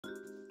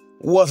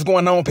What's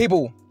going on,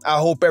 people? I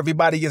hope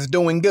everybody is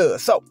doing good.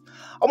 So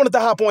I wanted to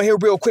hop on here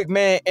real quick,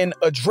 man, and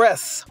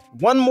address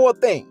one more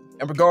thing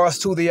in regards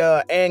to the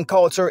Ann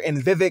Coulter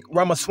and Vivek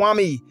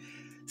Ramaswamy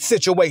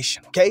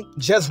situation. Okay,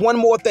 just one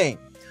more thing.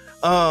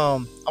 I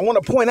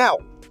want to point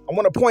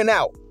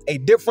out a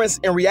difference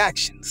in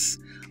reactions.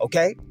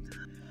 Okay,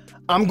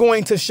 I'm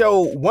going to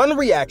show one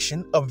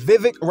reaction of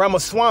Vivek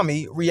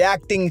Ramaswamy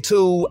reacting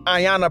to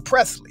Ayanna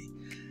Pressley,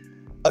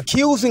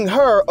 accusing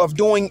her of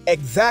doing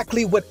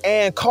exactly what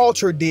Ann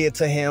Coulter did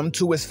to him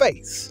to his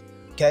face.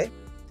 Okay,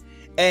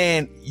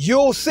 and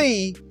you'll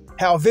see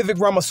how Vivek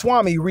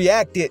Ramaswamy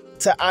reacted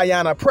to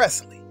Ayanna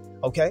Pressley.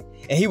 Okay,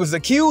 and he was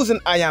accusing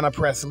Ayanna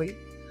Pressley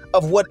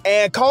of what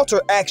Ann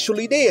Coulter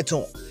actually did to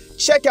him.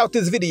 Check out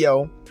this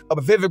video of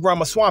Vivek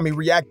Ramaswamy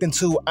reacting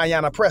to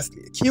Ayanna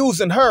Pressley,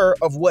 accusing her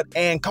of what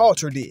Ann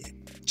Coulter did.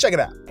 Check it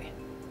out.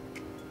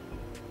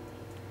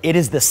 It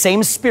is the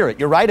same spirit.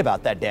 You're right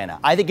about that, Dana.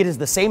 I think it is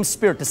the same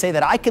spirit to say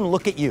that I can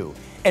look at you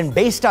and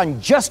based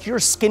on just your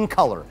skin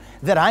color,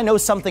 that I know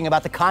something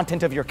about the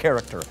content of your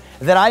character,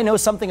 that I know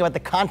something about the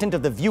content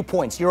of the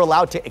viewpoints you're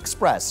allowed to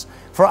express.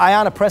 For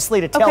Ayanna Pressley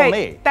to tell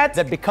me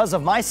that because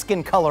of my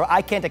skin color,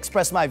 I can't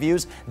express my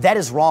views, that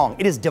is wrong.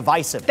 It is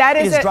divisive. It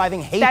is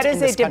driving hate in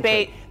this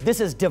country. This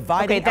is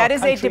dividing our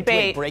country to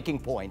a breaking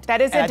point. That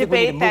is a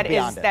debate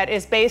that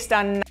is based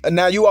on...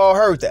 Now, you all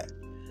heard that.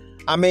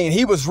 I mean,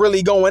 he was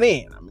really going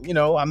in. You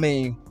know, I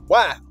mean,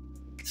 wow.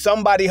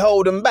 Somebody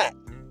hold him back.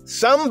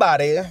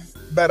 Somebody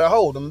better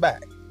hold him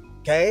back.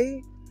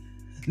 Okay?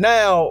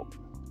 Now,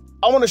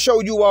 I want to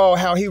show you all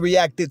how he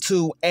reacted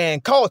to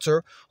Ann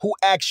Coulter, who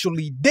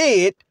actually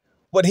did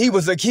what he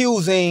was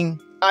accusing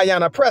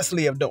Ayanna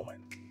Pressley of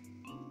doing.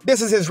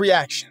 This is his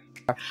reaction.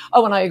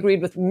 Oh, and I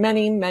agreed with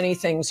many, many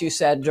things you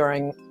said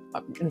during,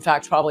 in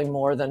fact, probably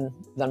more than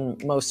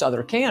most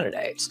other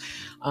candidates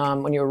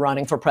when you were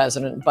running for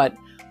president. But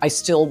I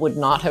still would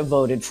not have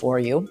voted for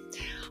you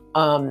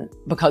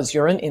because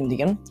you're an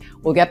Indian.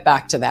 We'll get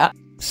back to that.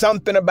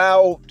 Something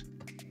about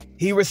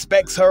he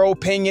respects her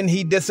opinion.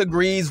 He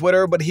disagrees with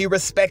her, but he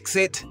respects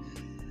it.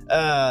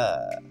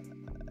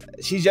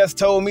 She just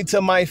told me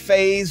to my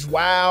face.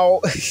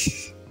 Wow.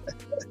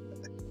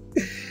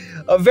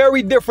 A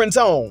very different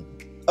tone.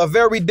 A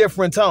very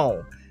different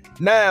tone.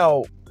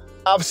 Now,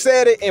 I've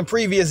said it in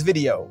previous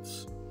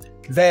videos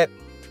that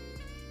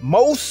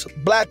most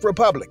Black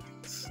Republicans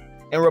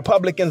and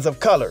Republicans of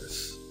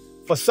colors,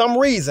 for some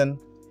reason,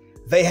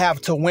 they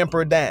have to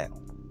whimper down.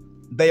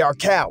 They are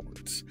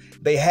cowards.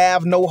 They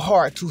have no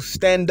heart to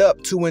stand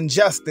up to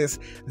injustice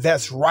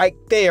that's right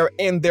there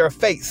in their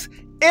face,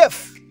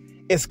 if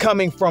it's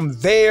coming from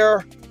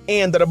their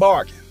end of the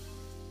bargain.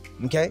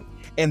 Okay?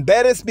 And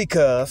that is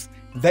because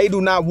they do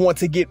not want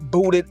to get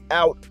booted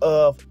out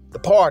of the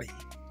party.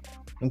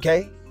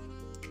 Okay?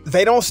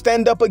 They don't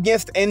stand up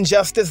against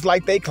injustice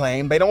like they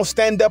claim. They don't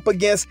stand up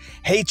against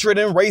hatred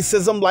and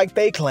racism like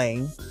they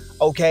claim.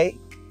 Okay?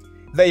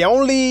 They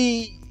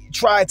only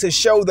try to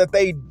show that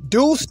they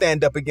do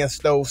stand up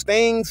against those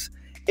things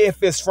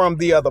if it's from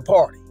the other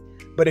party.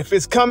 But if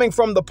it's coming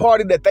from the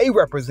party that they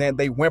represent,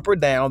 they whimper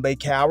down, they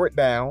cower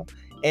down,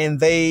 and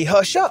they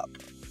hush up.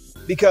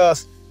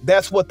 Because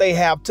that's what they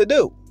have to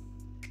do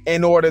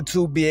in order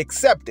to be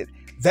accepted.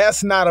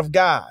 That's not of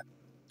God.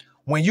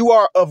 When you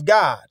are of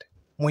God,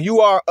 when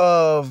you are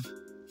of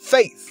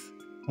faith,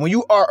 when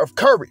you are of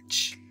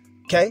courage,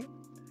 okay,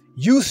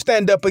 you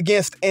stand up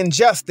against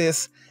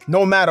injustice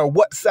no matter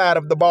what side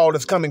of the ball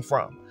it's coming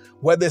from,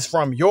 whether it's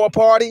from your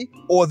party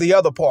or the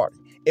other party.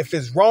 If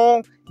it's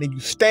wrong, then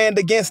you stand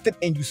against it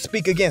and you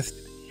speak against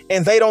it.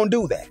 And they don't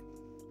do that.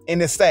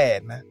 And it's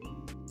sad, man.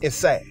 It's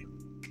sad.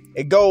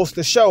 It goes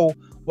to show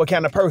what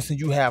kind of person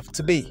you have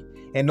to be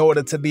in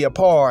order to be a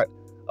part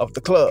of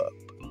the club.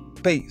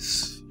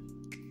 Peace.